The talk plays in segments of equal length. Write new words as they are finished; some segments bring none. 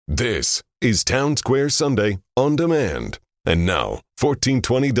This is Town Square Sunday on demand. And now,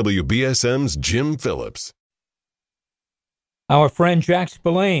 1420 WBSM's Jim Phillips. Our friend Jack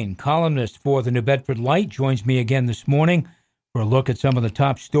Spillane, columnist for the New Bedford Light, joins me again this morning for a look at some of the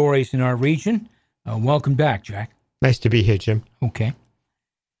top stories in our region. Welcome back, Jack. Nice to be here, Jim. Okay.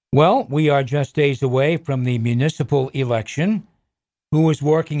 Well, we are just days away from the municipal election. Who is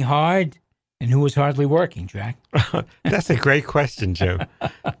working hard and who is hardly working, Jack? That's a great question, Jim.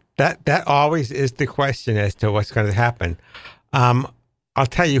 That always is the question as to what's going to happen. I'll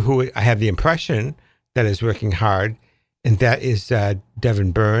tell you who I have the impression that is working hard, and that is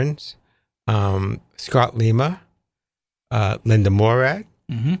Devin Burns, Scott Lima, Linda Morad,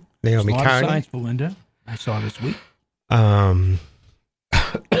 Naomi There's a lot Carney. of signs for Linda. I saw this week. Can't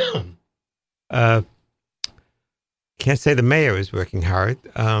say the mayor is working hard.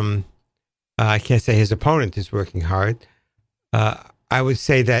 I can't say his opponent is working hard. I would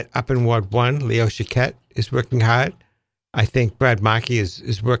say that up in Ward 1, Leo Chiquette is working hard. I think Brad Markey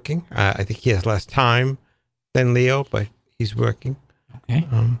is working. I think he has less time than Leo, but he's working. Okay.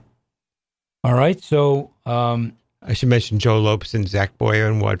 All right. So I should mention Joe Lopes and Zach Boyer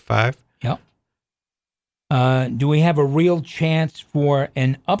in Ward 5. Yep. Do we have a real chance for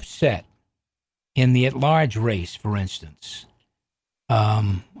an upset in the at-large race, for instance?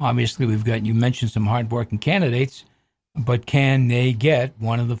 Obviously, you mentioned some hard-working candidates, but can they get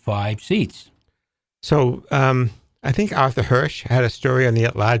one of the 5 seats? So I think Arthur Hirsch had a story on the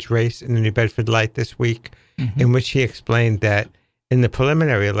at-large race in the New Bedford Light this week, in which he explained that in the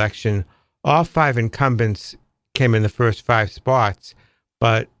preliminary election, all 5 incumbents came in the first 5 spots,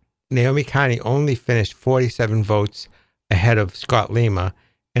 but Naomi Carney only finished 47 votes ahead of Scott Lima,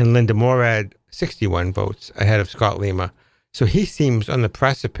 and Linda Morad 61 votes ahead of Scott Lima. So he seems on the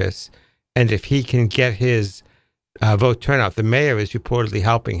precipice, and if he can get his vote turnout, the mayor is reportedly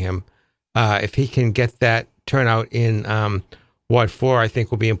helping him. If he can get that turnout in Ward 4, I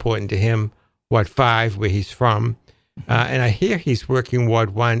think will be important to him. Ward 5, where he's from. And I hear he's working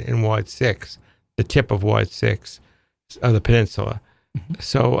Ward 1 and Ward 6, the tip of Ward 6 of the peninsula.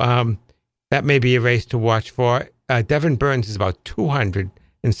 So that may be a race to watch for. Devin Burns is about 200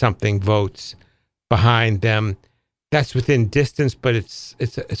 and something votes behind them. That's within distance, but it's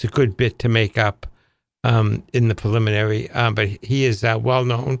a good bit to make up in the preliminary. But he is well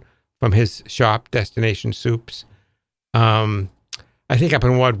known from his shop, Destination Soups. I think up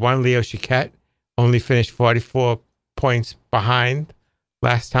in Ward 1, Leo Chiquette only finished 44 points behind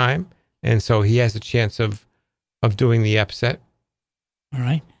last time, and so he has a chance of doing the upset. All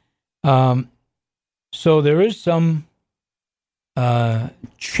right. So there is some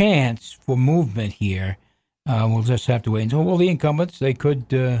chance for movement here. We'll just have to wait until. Well, the incumbents, they could,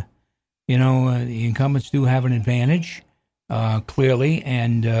 the incumbents do have an advantage, clearly,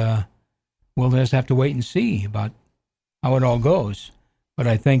 and we'll just have to wait and see about how it all goes. But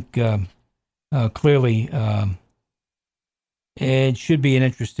I think clearly it should be an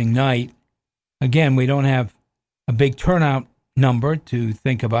interesting night. Again, we don't have a big turnout number to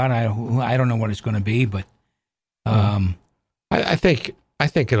think about. I don't know what it's going to be, but I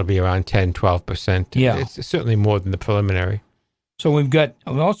think it'll be around 10-12%. Yeah, it's certainly more than the preliminary. So we've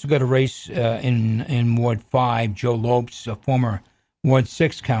also got a race in Ward 5. Joe Lopes, a former Ward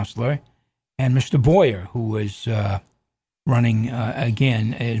 6 councilor, and Mr. Boyer, who is running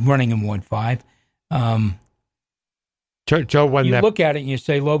in Ward 5. Joe won you that. Look at it and you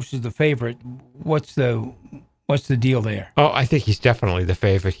say Lopes is the favorite. What's the deal there? Oh, I think he's definitely the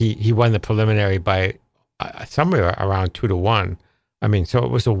favorite. He won the preliminary by somewhere around 2-1. I mean, so it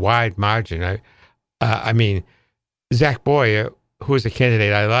was a wide margin. I mean, Zach Boyer, who is a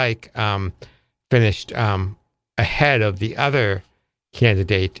candidate I like, finished ahead of the other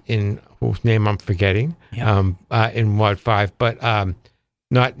candidate in whose name I'm forgetting, in Ward 5, but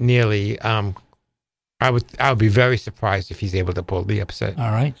not nearly. I would be very surprised if he's able to pull the upset. All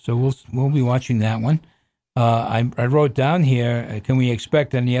right, so we'll be watching that one. I wrote down here, can we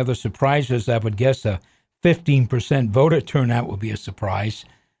expect any other surprises? I would guess a 15% voter turnout would be a surprise.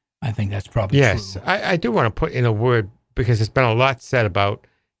 I think that's probably true. Yes, I do want to put in a word because there's been a lot said about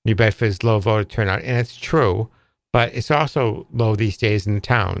New Bedford's low voter turnout, and it's true, but it's also low these days in the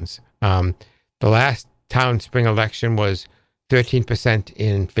towns. The last town spring election was 13%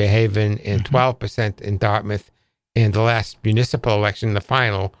 in Fairhaven and 12% in Dartmouth. And the last municipal election, the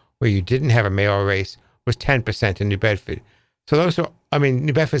final, where you didn't have a mayoral race, was 10% in New Bedford. So those are,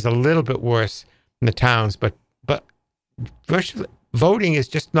 New Bedford's a little bit worse in the towns, but virtually voting is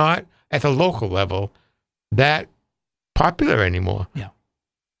just not at the local level that popular anymore. Yeah.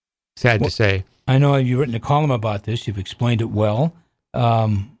 Sad to say. I know you've written a column about this. You've explained it well.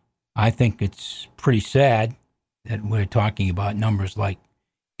 I think it's pretty sad that we're talking about numbers like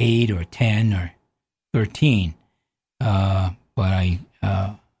 8 or 10 or 13. But I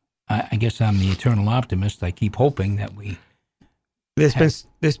guess I'm the eternal optimist. I keep hoping that we.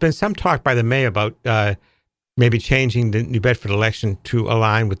 There's been some talk by the mayor about maybe changing the New Bedford election to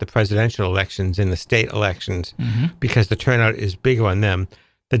align with the presidential elections and the state elections because the turnout is bigger on them.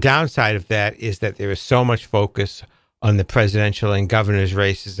 The downside of that is that there is so much focus on the presidential and governor's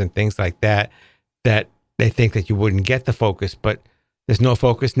races and things like that, that they think that you wouldn't get the focus, but there's no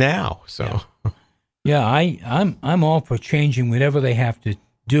focus now. So, yeah, I'm all for changing whatever they have to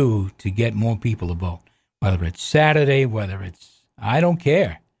do to get more people to vote, whether it's Saturday, whether it's, I don't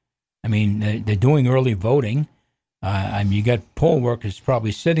care. I mean, they're doing early voting. You got poll workers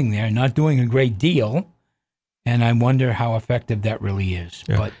probably sitting there not doing a great deal, and I wonder how effective that really is.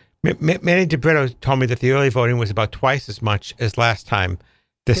 Yeah. But Manny DeBrito told me that the early voting was about twice as much as last time,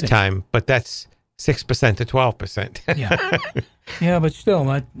 this time, but that's 6% to 12%. Yeah, but still,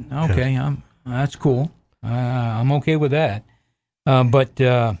 okay, that's cool. I'm okay with that. I'm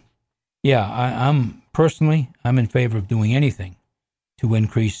personally, I'm in favor of doing anything to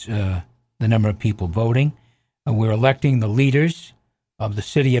increase the number of people voting. We're electing the leaders of the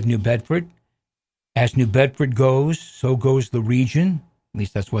city of New Bedford. As New Bedford goes, so goes the region. At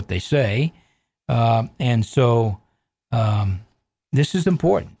least that's what they say. And so this is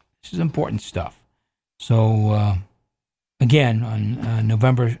important. This is important stuff. So, again, on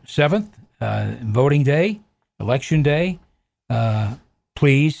November 7th, voting day, election day,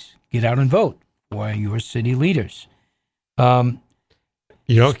 please get out and vote for your city leaders.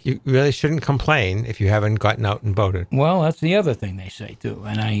 You really shouldn't complain if you haven't gotten out and voted. Well, that's the other thing they say, too.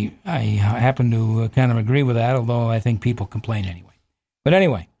 And I happen to kind of agree with that, although I think people complain anyway. But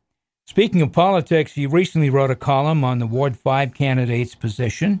anyway, speaking of politics, you recently wrote a column on the Ward 5 candidate's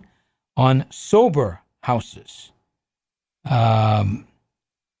position on sober houses. What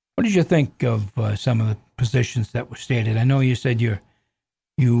did you think of some of the positions that were stated? I know you said you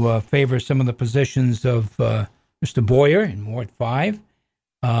favor some of the positions of Mr. Boyer in Ward 5,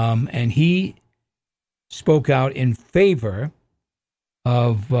 and he spoke out in favor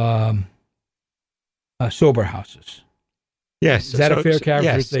of sober houses. Yes. Is that a fair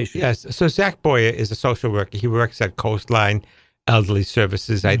characterization? Yes. So Zach Boyer is a social worker. He works at Coastline Elderly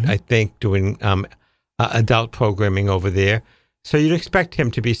Services, I think, doing adult programming over there. So you'd expect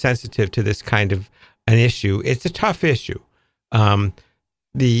him to be sensitive to this kind of an issue. It's a tough issue.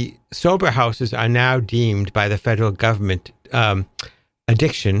 The sober houses are now deemed by the federal government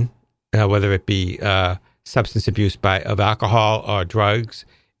addiction, whether it be substance abuse of alcohol or drugs,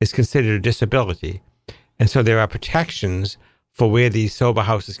 is considered a disability. And so there are protections for where these sober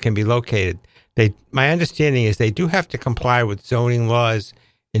houses can be located. My understanding is they do have to comply with zoning laws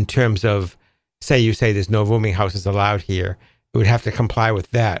in terms of, say there's no rooming houses allowed here. It would have to comply with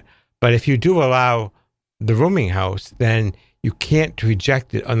that. But if you do allow the rooming house, then you can't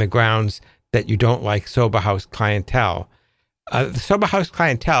reject it on the grounds that you don't like sober house clientele. The sober house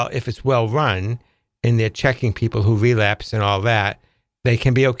clientele, if it's well run and they're checking people who relapse and all that, they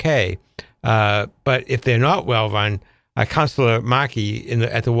can be okay. But if they're not well run, Councillor Markey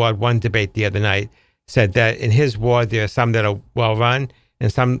at the Ward 1 debate the other night said that in his ward there are some that are well run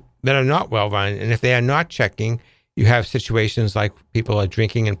and some that are not well run. And if they are not checking, you have situations like people are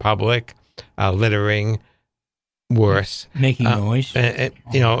drinking in public, littering, worse, making noise.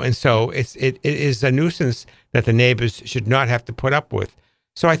 And so it is a nuisance that the neighbors should not have to put up with.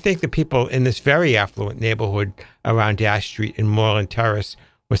 So I think the people in this very affluent neighborhood around Dash Street and Moreland Terrace,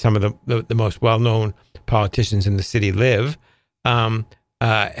 where some of the most well-known politicians in the city live, are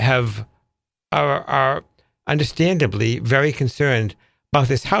understandably very concerned about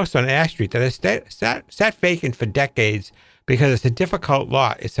this house on Ash Street that has sat vacant for decades because it's a difficult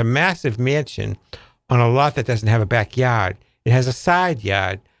lot. It's a massive mansion on a lot that doesn't have a backyard. It has a side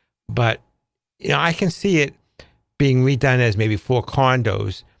yard, but I can see it being redone as maybe 4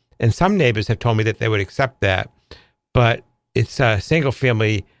 condos, and some neighbors have told me that they would accept that, but it's a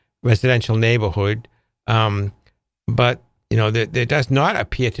single-family residential neighborhood. But there does not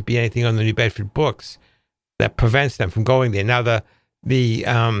appear to be anything on the New Bedford books that prevents them from going there. Now, the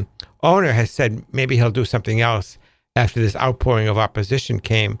owner has said maybe he'll do something else after this outpouring of opposition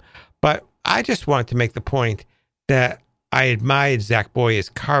came. But I just want to make the point that I admired Zach Boyer's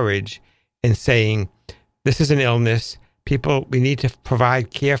courage in saying, this is an illness. We need to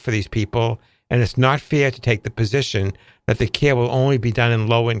provide care for these people, and it's not fair to take the position that the care will only be done in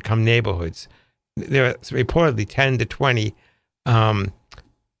low-income neighborhoods. There are reportedly 10 to 20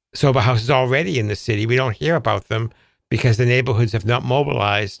 sober houses already in the city. We don't hear about them because the neighborhoods have not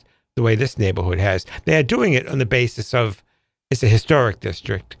mobilized the way this neighborhood has. They are doing it on the basis of it's a historic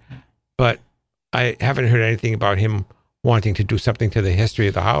district, but I haven't heard anything about him wanting to do something to the history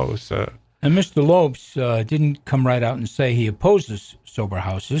of the house. And Mr. Lopes didn't come right out and say he opposes sober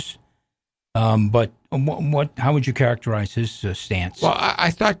houses, but how would you characterize his stance? Well, I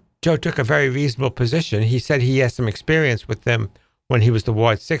thought Joe took a very reasonable position. He said he has some experience with them when he was the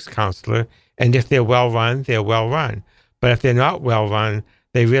Ward 6 counselor, and if they're well run, they're well run. But if they're not well run,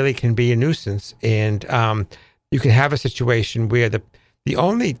 they really can be a nuisance. And you can have a situation where the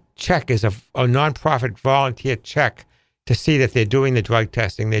only check is a nonprofit volunteer check to see that they're doing the drug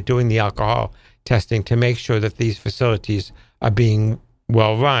testing, they're doing the alcohol testing to make sure that these facilities are being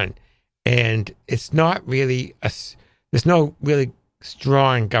well run. And it's not really there's no really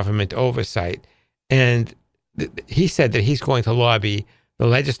strong government oversight. And he said that he's going to lobby the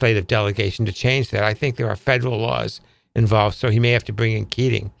legislative delegation to change that. I think there are federal laws involved, so he may have to bring in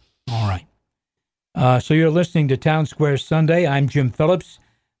Keating. All right. So you're listening to Town Square Sunday. I'm Jim Phillips.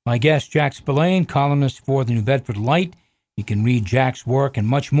 My guest, Jack Spillane, columnist for the New Bedford Light. You can read Jack's work and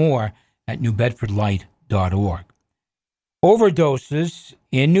much more at newbedfordlight.org. Overdoses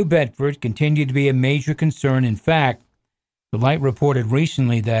in New Bedford continue to be a major concern. In fact, the Light reported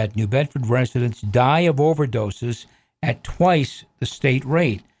recently that New Bedford residents die of overdoses at twice the state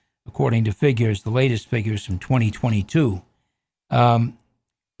rate, according to the latest figures from 2022.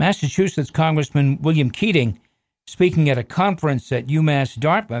 Massachusetts Congressman William Keating, speaking at a conference at UMass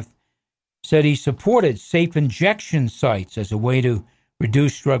Dartmouth, said he supported safe injection sites as a way to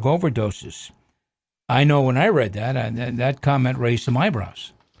reduce drug overdoses. I know when I read that, that comment raised some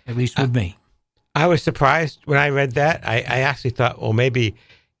eyebrows, at least with me. I was surprised when I read that. I actually thought, well, maybe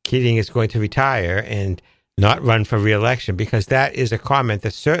Keating is going to retire and not run for re-election, because that is a comment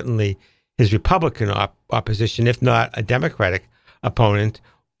that certainly his Republican opposition, if not a Democratic opponent,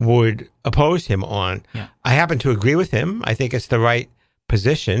 would oppose him on. Yeah. I happen to agree with him. I think it's the right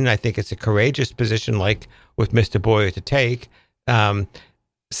position. I think it's a courageous position, like with Mr. Boyer, to take.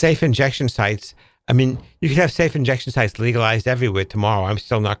 Safe injection sites. I mean, you could have safe injection sites legalized everywhere tomorrow. I'm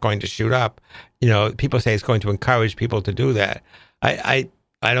still not going to shoot up. People say it's going to encourage people to do that. I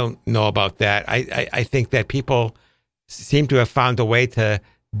don't know about that. I think that people seem to have found a way to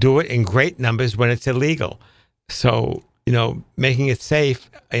do it in great numbers when it's illegal. So, making it safe,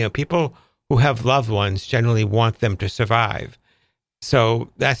 people who have loved ones generally want them to survive. So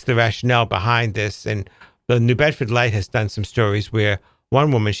that's the rationale behind this. And the New Bedford Light has done some stories where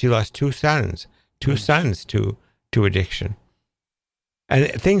one woman, she lost two sons to addiction.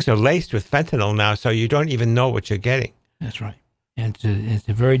 And things are laced with fentanyl now, so you don't even know what you're getting. That's right. And it's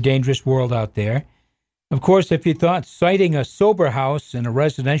a very dangerous world out there. Of course, if you thought citing a sober house in a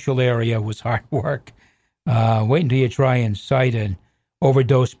residential area was hard work, wait until you try and cite an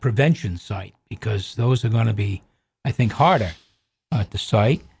overdose prevention site, because those are going to be, I think, harder to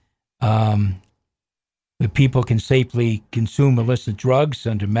cite. Where people can safely consume illicit drugs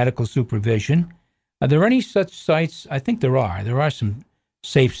under medical supervision. Are there any such sites? I think there are. There are some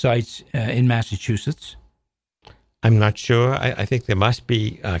safe sites in Massachusetts. I'm not sure. I think there must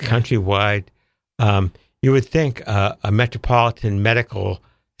be countrywide. You would think a metropolitan medical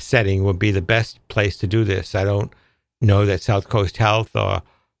setting would be the best place to do this. I don't know that South Coast Health or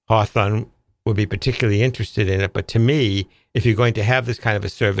Hawthorne would be particularly interested in it. But to me, if you're going to have this kind of a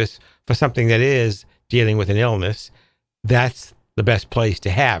service for something that is dealing with an illness, that's the best place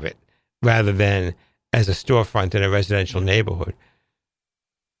to have it, rather than as a storefront in a residential neighborhood.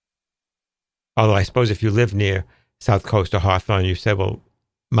 Although I suppose if you live near South Coast or Hawthorne, you said, well,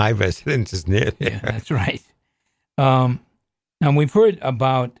 my residence is near there. Yeah, that's right. Now, we've heard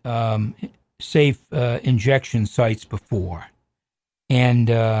about safe injection sites before, and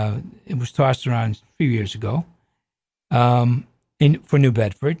it was tossed around a few years ago for New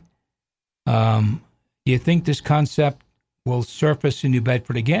Bedford. Do you think this concept will surface in New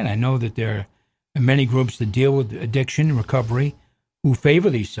Bedford again? I know that there are many groups that deal with addiction and recovery who favor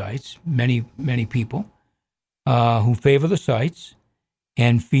these sites, many people who favor the sites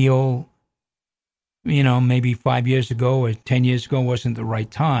and feel, maybe 5 years ago or 10 years ago wasn't the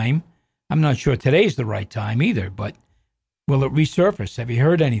right time. I'm not sure today's the right time either, but will it resurface? Have you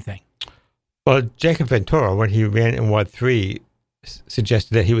heard anything? Well, Jacob Ventura, when he ran in Ward 3,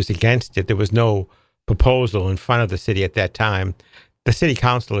 suggested that he was against it. There was no proposal in front of the city at that time. The city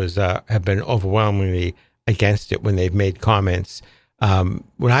councilors have been overwhelmingly against it when they've made comments.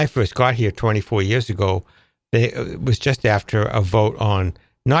 When I first got here 24 years ago, it was just after a vote on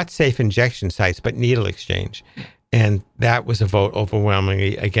not safe injection sites, but needle exchange. And that was a vote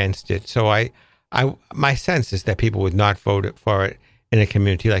overwhelmingly against it. So my sense is that people would not vote for it in a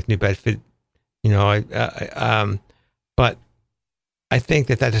community like New Bedford. But I think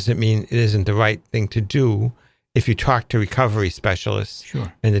that doesn't mean it isn't the right thing to do if you talk to recovery specialists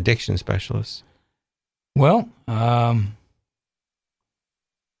Sure. and addiction specialists. Well,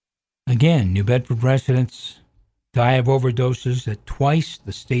 again, New Bedford residents die of overdoses at twice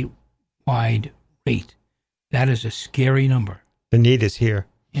the statewide rate. That is a scary number. The need is here.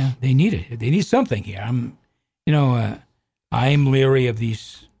 Yeah, they need it. They need something here. I'm leery of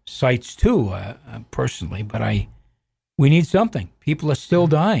these sites too, personally, but we need something. People are still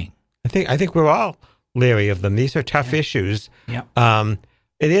dying. I think we're all leery of them. These are tough issues. Yeah.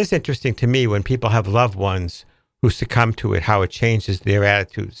 It is interesting to me when people have loved ones who succumb to it, how it changes their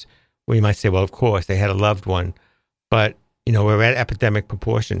attitudes. We might say, well, of course, they had a loved one, but we're at epidemic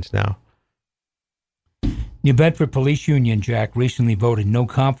proportions now. New Bedford Police Union, Jack, recently voted no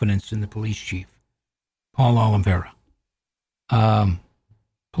confidence in the police chief, Paul Oliveira.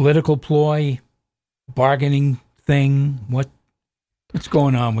 Political ploy, bargaining thing, what's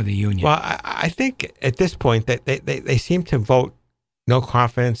going on with the union? Well, I think at this point that they seem to vote no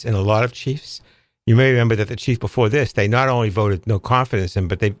confidence in a lot of chiefs. You may remember that the chief before this, they not only voted no confidence in,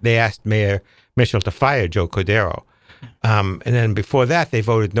 but they asked Mayor Mitchell to fire Joe Cordero. And then before that, they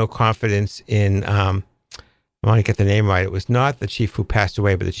voted no confidence in, I want to get the name right. It was not the chief who passed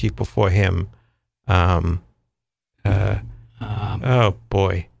away, but the chief before him. Oh,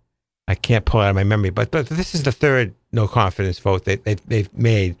 boy. I can't pull it out of my memory. But this is the third no confidence vote that they've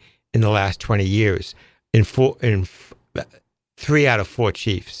made in the last 20 years in 3 out of 4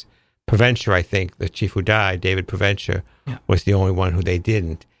 chiefs. Provencher, I think, the chief who died, David Provencher, was the only one who they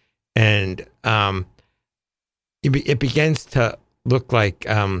didn't. And it begins to look like,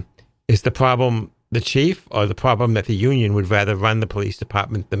 is the problem the chief or the problem that the union would rather run the police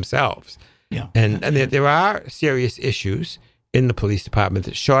department themselves? Yeah. And there are serious issues in the police department.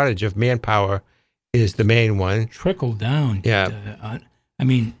 The shortage of manpower is the main one. Trickle down. Yeah.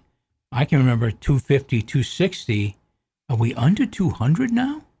 I can remember 250, 260. Are we under 200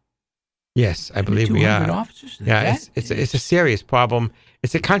 now? Yes, I believe we are. Officers? Yeah, it's a serious problem.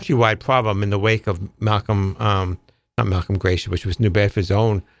 It's a countrywide problem in the wake of not Malcolm Gracia, which was New Bedford's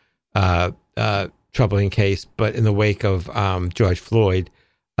own troubling case, but in the wake of George Floyd,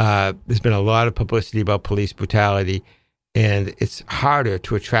 there's been a lot of publicity about police brutality, and it's harder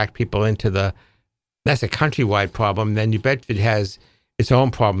to attract people into that's a countrywide problem. Then New Bedford has its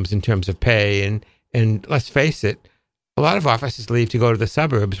own problems in terms of pay, and let's face it, a lot of officers leave to go to the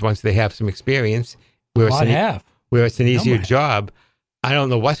suburbs once they have some experience, where it's an easier job. I don't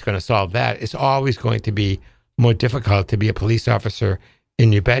know what's going to solve that. It's always going to be more difficult to be a police officer in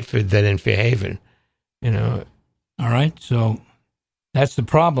New Bedford than in Fairhaven. All right, so that's the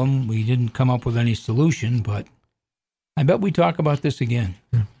problem. We didn't come up with any solution, but I bet we talk about this again.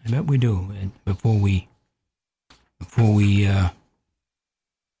 I bet we do, and before we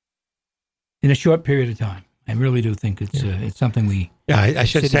in a short period of time. I really do think it's something we. Yeah, I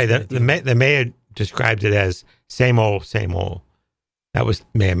should say that the mayor described it as same old, same old. That was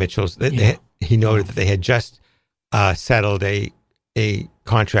Mayor Mitchell's. He noted that they had just settled a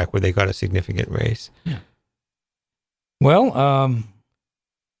contract where they got a significant raise. Yeah. Well,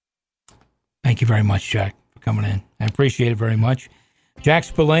 thank you very much, Jack, for coming in. I appreciate it very much. Jack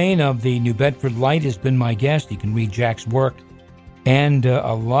Spillane of the New Bedford Light has been my guest. You can read Jack's work and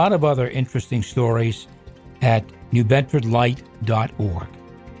a lot of other interesting stories at newbedfordlight.org.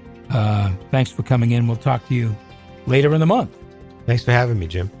 Thanks for coming in. We'll talk to you later in the month. Thanks for having me,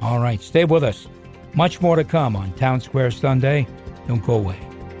 Jim. All right. Stay with us. Much more to come on Town Square Sunday. Don't go away.